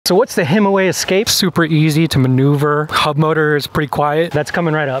So what's the Himiway Escape? Super easy to maneuver. Hub motor is pretty quiet. That's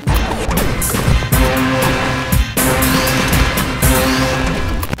coming right up.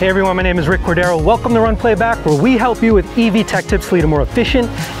 Hey everyone, my name is Rick Cordero. Welcome to RunPlayBack, where we help you with EV tech tips to lead a more efficient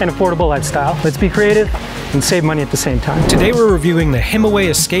and affordable lifestyle. Let's be creative and save money at the same time. Today we're reviewing the Himiway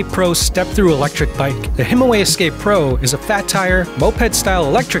Escape Pro Step-Thru electric bike. The Himiway Escape Pro is a fat tire, moped-style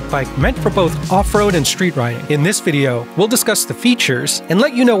electric bike meant for both off-road and street riding. In this video, we'll discuss the features and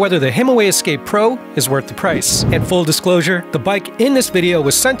let you know whether the Himiway Escape Pro is worth the price. And full disclosure, the bike in this video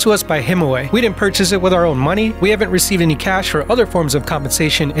was sent to us by Himiway. We didn't purchase it with our own money, we haven't received any cash or other forms of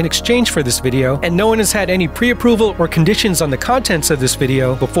compensation in exchange for this video, and no one has had any pre-approval or conditions on the contents of this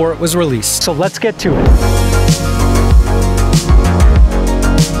video before it was released. So let's get to it.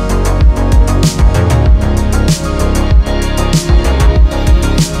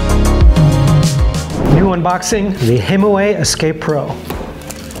 New unboxing, the Himiway Escape Pro.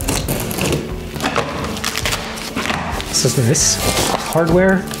 This is nice.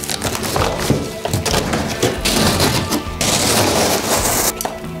 Hardware.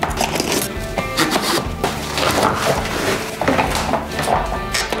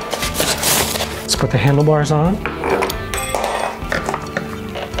 Let's put the handlebars on.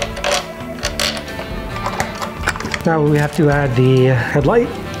 Now we have to add the headlight.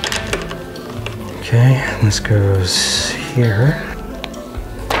 Okay, and this goes here.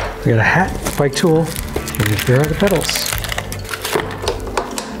 We got a hat, bike tool, and here are the pedals.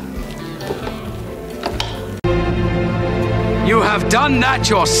 You have done that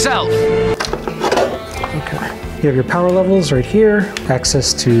yourself! Okay. You have your power levels right here,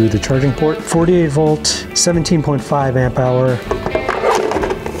 access to the charging port, 48 volt, 17.5 amp hour.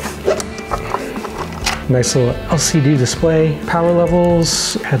 Nice little LCD display, power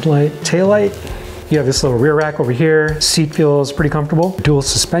levels, headlight, taillight. You have this little rear rack over here. Seat feels pretty comfortable. Dual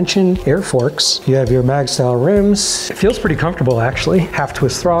suspension, air forks. You have your mag style rims. It feels pretty comfortable actually. Half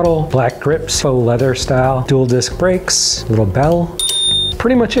twist throttle, black grips, faux leather style, dual disc brakes, little bell.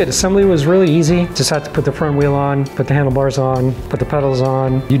 Pretty much it. Assembly was really easy. Just had to put the front wheel on, put the handlebars on, put the pedals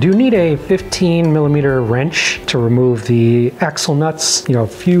on. You do need a 15mm wrench to remove the axle nuts. You know, a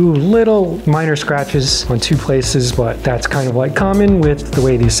few little minor scratches on two places, but that's kind of like common with the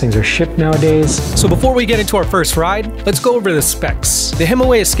way these things are shipped nowadays. So before we get into our first ride, let's go over the specs. The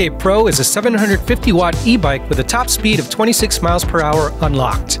Himiway Escape Pro is a 750 watt e-bike with a top speed of 26 miles per hour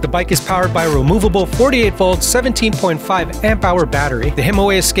unlocked. The bike is powered by a removable 48 volt, 17.5 amp hour battery. The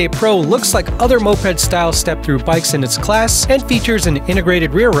Himiway Escape Pro looks like other moped-style step-through bikes in its class and features an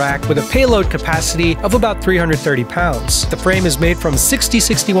integrated rear rack with a payload capacity of about 330 pounds. The frame is made from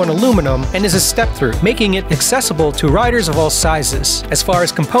 6061 aluminum and is a step-through, making it accessible to riders of all sizes. As far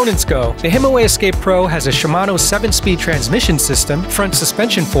as components go, the Himiway Escape Pro has a Shimano 7-speed transmission system, front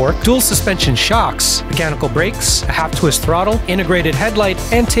suspension fork, dual suspension shocks, mechanical brakes, a half-twist throttle, integrated headlight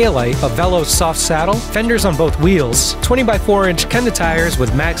and taillight, a Velo soft saddle, fenders on both wheels, 20x4-inch Kenda tires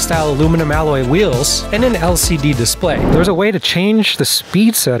with mag-style aluminum alloy wheels, and an LCD display. There's a way to change the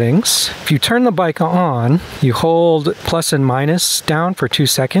speed settings. If you turn the bike on, you hold plus and minus down for 2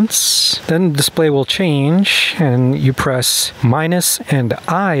 seconds. Then the display will change and you press minus and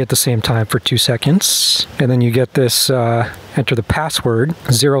I at the same time for 2 seconds. And then you get this, enter the password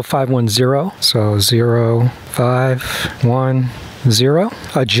 0510. So 0510.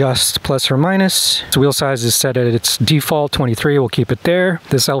 Adjust plus or minus. The wheel size is set at its default 23, we'll keep it there.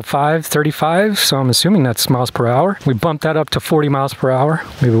 This L5, 35, so I'm assuming that's miles per hour. We bumped that up to 40 miles per hour.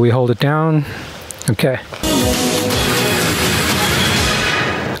 Maybe we hold it down. Okay.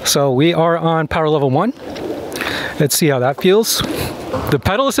 So we are on power level 1. Let's see how that feels. The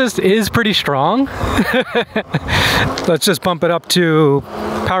pedal assist is pretty strong. Let's just bump it up to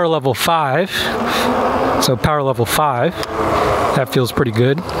power level 5. So power level 5. That feels pretty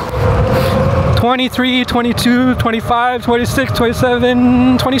good. 23, 22, 25, 26,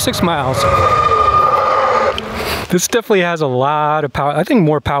 27, 26 miles. This definitely has a lot of power. I think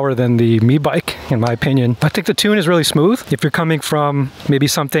more power than the Mi bike, in my opinion. I think the tune is really smooth. If you're coming from maybe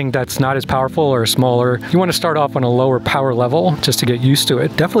something that's not as powerful or smaller, you want to start off on a lower power level just to get used to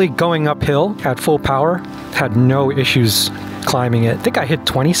it. Definitely going uphill at full power, had no issues climbing it. I think I hit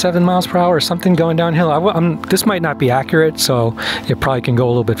 27 miles per hour or something going downhill. This might not be accurate, so it probably can go a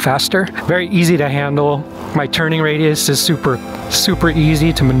little bit faster. Very easy to handle. My turning radius is super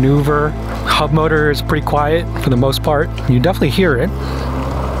easy to maneuver. Hub motor is pretty quiet for the most part. You definitely hear it.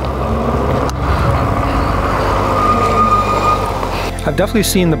 I've definitely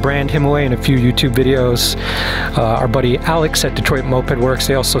seen the brand Himiway in a few YouTube videos. Our buddy Alex at Detroit Moped Works,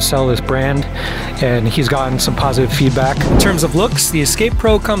 they also sell this brand, and he's gotten some positive feedback. In terms of looks, the Escape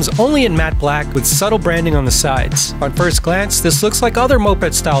Pro comes only in matte black with subtle branding on the sides. On first glance, this looks like other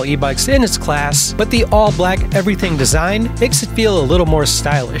moped-style e-bikes in its class, but the all-black everything design makes it feel a little more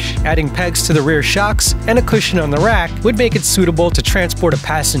stylish. Adding pegs to the rear shocks and a cushion on the rack would make it suitable to transport a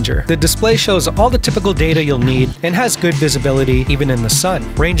passenger. The display shows all the typical data you'll need and has good visibility even in the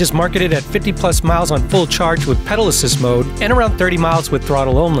sun. Range is marketed at 50+ miles on full charge with pedal assist mode and around 30 miles with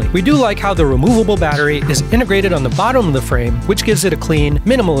throttle only. We do like how the removable battery is integrated on the bottom of the frame, which gives it a clean,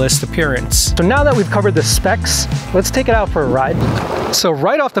 minimalist appearance. So now that we've covered the specs, let's take it out for a ride. So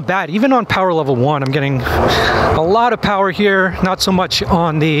right off the bat, even on power level 1, I'm getting a lot of power here, not so much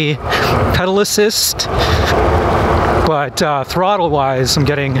on the pedal assist, but throttle wise, I'm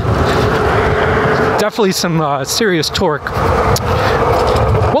getting definitely some serious torque.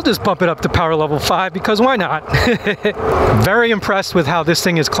 We'll just bump it up to power level 5 because why not? Very impressed with how this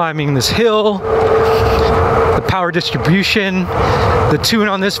thing is climbing this hill. The power distribution, the tune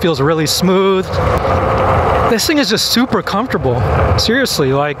on this feels really smooth. This thing is just super comfortable.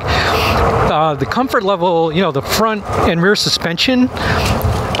 Seriously, like the comfort level, you know, the front and rear suspension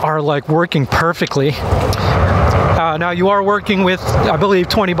are like working perfectly. Now you are working with, I believe,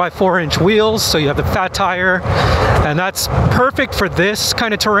 20x4-inch wheels, so you have the fat tire, and that's perfect for this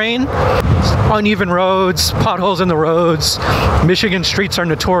kind of terrain. Uneven roads, potholes in the roads. Michigan streets are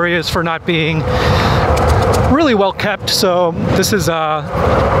notorious for not being really well kept, so this is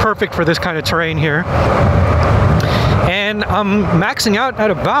perfect for this kind of terrain here. And I'm maxing out at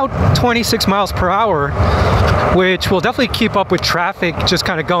about 26 miles per hour, which will definitely keep up with traffic, just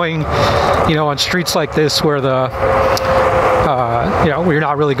kind of going, you know, on streets like this where the, you know, where you're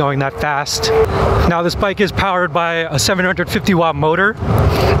not really going that fast. Now this bike is powered by a 750 watt motor,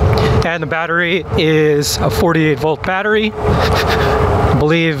 and the battery is a 48 volt battery. I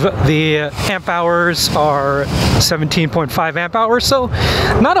believe the amp hours are 17.5 amp hours, so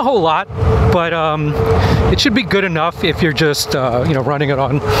not a whole lot, but it should be good enough if you're just you know, running it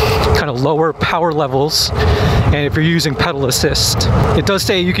on kind of lower power levels, and if you're using pedal assist. It does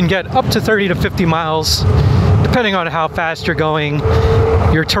say you can get up to 30 to 50 miles depending on how fast you're going,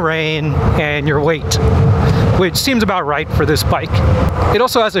 your terrain, and your weight, which seems about right for this bike. It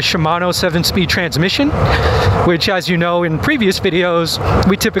also has a Shimano 7-speed transmission, which, as you know in previous videos,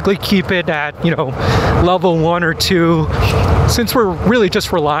 we typically keep it at, you know, level 1 or 2, since we're really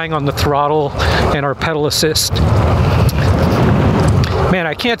just relying on the throttle and our pedal assist. Man,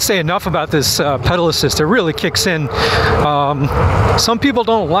 I can't say enough about this pedal assist. It really kicks in. Some people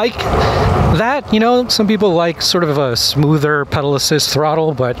don't like that, you know, some people like sort of a smoother pedal assist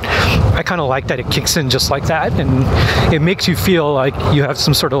throttle, but I kind of like that it kicks in just like that, and it makes you feel like you have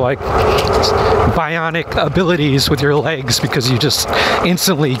some sort of like bionic abilities with your legs because you just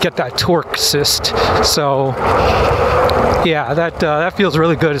instantly get that torque assist. So yeah, that feels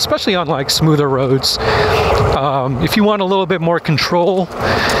really good, especially on like smoother roads. If you want a little bit more control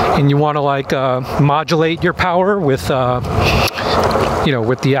and you want to like modulate your power with you know,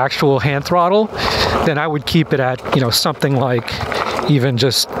 with the actual hand throttle, then I would keep it at, you know, something like even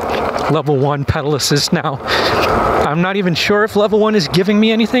just level 1 pedal assist. Now I'm not even sure if level 1 is giving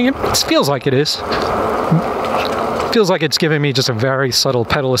me anything. It feels like it is. Feels like it's giving me just a very subtle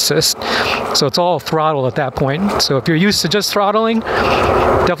pedal assist. So it's all throttle at that point. So if you're used to just throttling,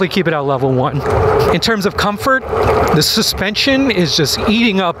 definitely keep it at level 1. In terms of comfort, the suspension is just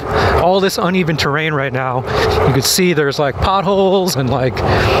eating up all this uneven terrain right now. You can see there's like potholes and like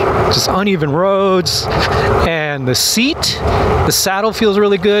just uneven roads. And the seat, the saddle feels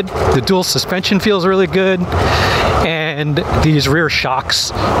really good. The dual suspension feels really good. And these rear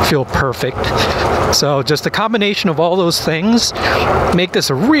shocks feel perfect. So just a combination of all those things make this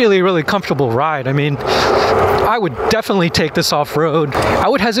a really, really comfortable ride. I mean, I would definitely take this off-road. I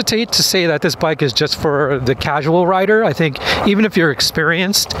would hesitate to say that this bike is just for the casual rider. I think even if you're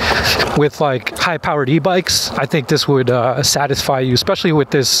experienced with like high-powered e-bikes, I think this would satisfy you, especially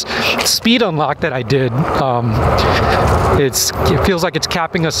with this speed unlock that I did. It feels like it's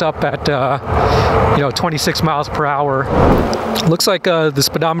capping us up at you know, 26 miles per hour. Looks like the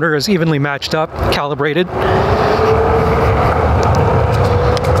speedometer is evenly matched up, calibrated.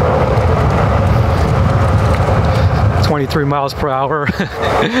 23 miles per hour.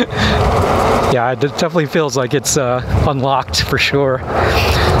 Yeah, it definitely feels like it's unlocked for sure.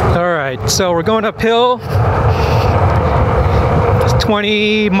 All right, so we're going uphill.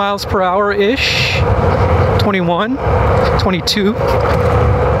 20 miles per hour-ish. 21, 22,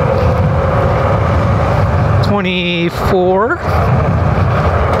 23, 24,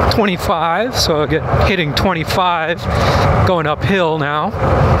 25, so I'll get hitting 25 going uphill now.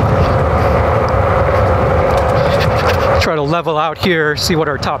 Try to level out here, see what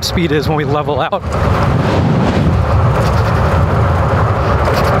our top speed is when we level out.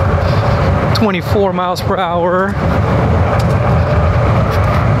 24 miles per hour.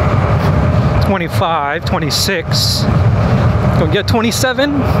 25, 26. Go get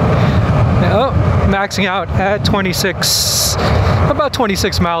 27. Oh, maxing out at 26. About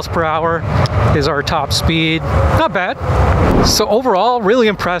 26 miles per hour is our top speed. Not bad. So overall, really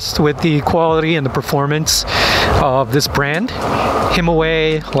impressed with the quality and the performance of this brand.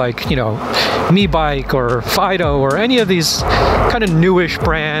 Himiway, like, you know, ebike or Fido or any of these kind of newish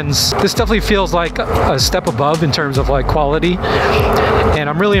brands. This definitely feels like a step above in terms of like quality. And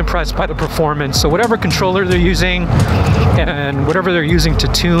I'm really impressed by the performance. So whatever controller they're using and whatever they're using to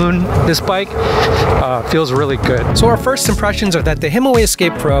tune this bike feels really good. So our first impressions are that the Himiway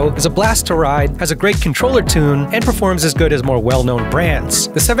Escape Pro is a blast to ride, has a great controller tune, and performs as good as more well-known brands.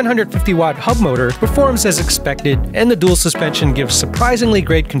 The 750 watt hub motor performs as expected, and the dual suspension gives surprisingly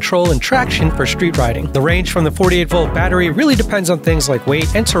great control and traction for street riding. The range from the 48 volt battery really depends on things like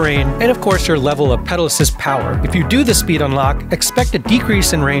weight and terrain, and of course your level of pedal assist power. If you do the speed unlock, expect a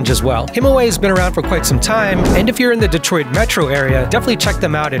decrease in range as well. Himiway has been around for quite some time, and if you're in the Detroit metro area, definitely check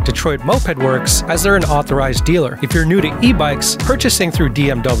them out at Detroit Moped Works, as they're an authorized dealer. If you're new to e-bikes, purchasing through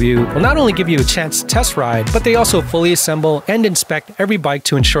DMW will not only give you a chance to test ride, but they also fully assemble and inspect every bike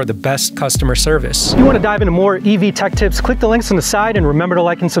to ensure the best customer service. If you want to dive into more EV tech tips, click the links on the side and remember to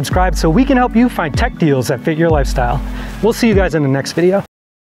like and subscribe so we can help you find tech deals that fit your lifestyle. We'll see you guys in the next video.